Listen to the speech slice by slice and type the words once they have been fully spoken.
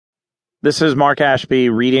This is Mark Ashby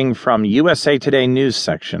reading from USA Today News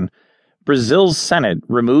section. Brazil's Senate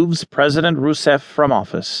removes President Rousseff from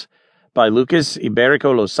office, by Lucas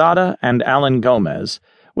Iberico Lozada and Alan Gomez,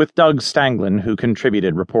 with Doug Stanglin, who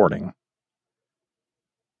contributed reporting.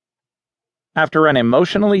 After an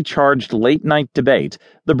emotionally charged late-night debate,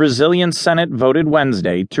 the Brazilian Senate voted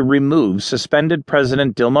Wednesday to remove suspended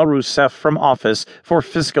President Dilma Rousseff from office for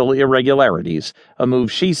fiscal irregularities, a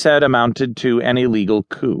move she said amounted to an illegal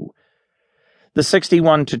coup. The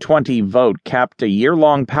 61-20 vote capped a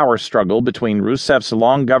year-long power struggle between Rousseff's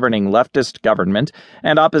long-governing leftist government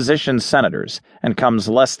and opposition senators, and comes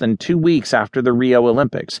less than 2 weeks after the Rio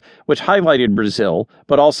Olympics, which highlighted Brazil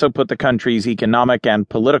but also put the country's economic and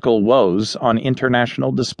political woes on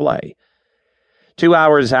international display. 2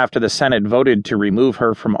 hours after the Senate voted to remove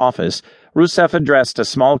her from office, Rousseff addressed a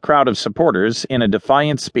small crowd of supporters in a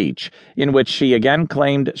defiant speech in which she again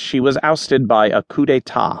claimed she was ousted by a coup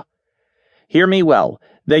d'etat. "Hear me well.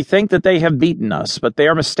 They think that they have beaten us, but they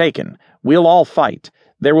are mistaken. We'll all fight.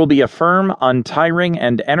 There will be a firm, untiring,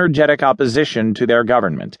 and energetic opposition to their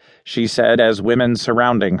government," she said as women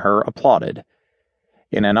surrounding her applauded.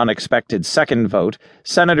 In an unexpected second vote,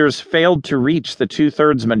 senators failed to reach the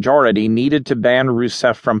 2/3 majority needed to ban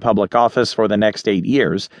Rousseff from public office for the next 8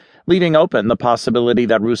 years, leaving open the possibility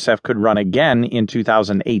that Rousseff could run again in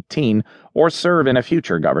 2018 or serve in a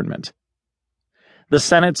future government. The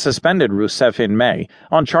Senate suspended Rousseff in May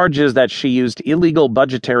on charges that she used illegal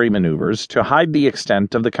budgetary maneuvers to hide the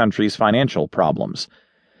extent of the country's financial problems.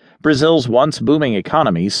 Brazil's once booming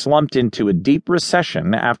economy slumped into a deep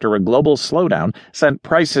recession after a global slowdown sent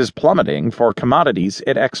prices plummeting for commodities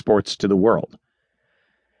it exports to the world.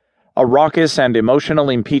 A raucous and emotional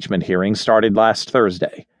impeachment hearing started last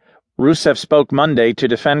Thursday. Rousseff spoke Monday to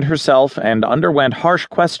defend herself and underwent harsh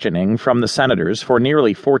questioning from the senators for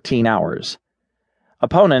nearly 14 hours.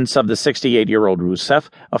 Opponents of the 68-year-old Rousseff,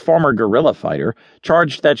 a former guerrilla fighter,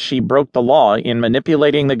 charged that she broke the law in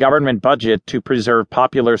manipulating the government budget to preserve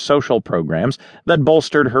popular social programs that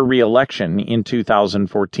bolstered her re-election in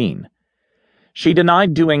 2014. She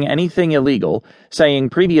denied doing anything illegal, saying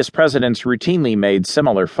previous presidents routinely made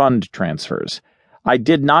similar fund transfers. "I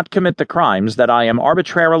did not commit the crimes that I am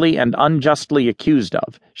arbitrarily and unjustly accused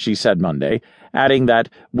of," she said Monday, adding that,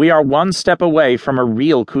 "We are one step away from a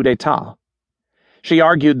real coup d'etat." She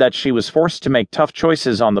argued that she was forced to make tough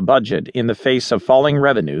choices on the budget in the face of falling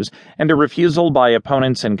revenues and a refusal by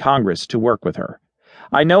opponents in Congress to work with her.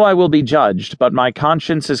 "I know I will be judged, but my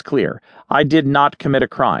conscience is clear. I did not commit a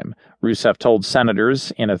crime," Rousseff told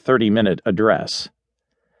senators in a 30-minute address.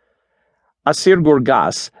 Asir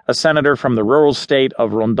Gurgas, a senator from the rural state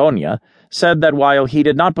of Rondônia, said that while he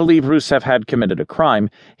did not believe Rousseff had committed a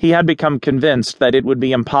crime, he had become convinced that it would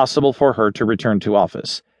be impossible for her to return to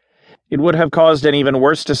office. "It would have caused an even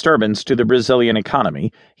worse disturbance to the Brazilian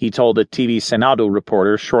economy," he told a TV Senado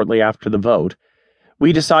reporter shortly after the vote.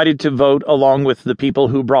 "We decided to vote along with the people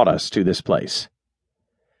who brought us to this place."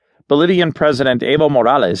 Bolivian President Evo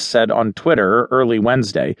Morales said on Twitter early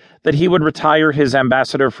Wednesday that he would retire his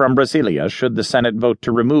ambassador from Brasilia should the Senate vote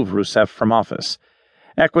to remove Rousseff from office.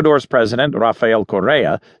 Ecuador's President Rafael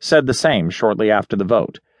Correa said the same shortly after the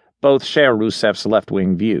vote. Both share Rousseff's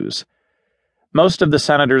left-wing views. Most of the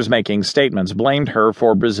senators making statements blamed her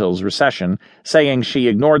for Brazil's recession, saying she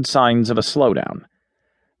ignored signs of a slowdown.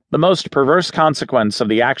 "The most perverse consequence of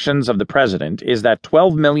the actions of the president is that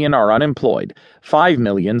 12 million are unemployed, 5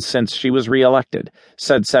 million since she was re-elected,"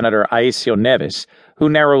 said Senator Aécio Neves, who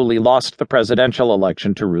narrowly lost the presidential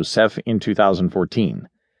election to Rousseff in 2014.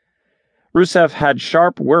 Rousseff had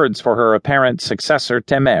sharp words for her apparent successor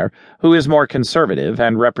Temer, who is more conservative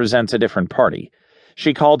and represents a different party.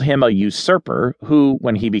 She called him a usurper who,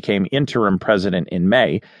 when he became interim president in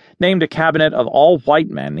May, named a cabinet of all white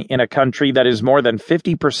men in a country that is more than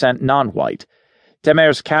 50% non-white.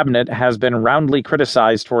 Temer's cabinet has been roundly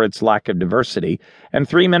criticized for its lack of diversity, and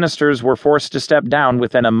 3 ministers were forced to step down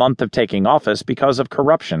within a month of taking office because of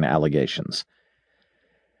corruption allegations.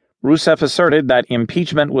 Rousseff asserted that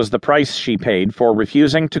impeachment was the price she paid for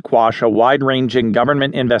refusing to quash a wide-ranging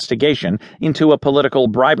government investigation into a political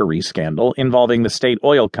bribery scandal involving the state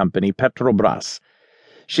oil company Petrobras.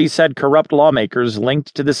 She said corrupt lawmakers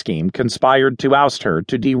linked to the scheme conspired to oust her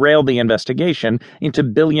to derail the investigation into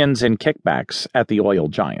billions in kickbacks at the oil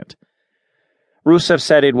giant. Rousseff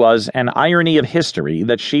said it was an irony of history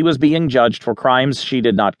that she was being judged for crimes she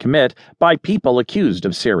did not commit by people accused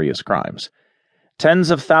of serious crimes.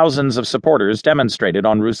 Tens of thousands of supporters demonstrated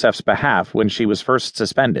on Rousseff's behalf when she was first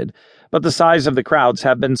suspended, but the size of the crowds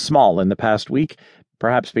have been small in the past week,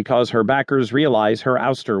 perhaps because her backers realize her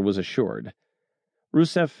ouster was assured.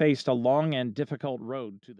 Rousseff faced a long and difficult road to the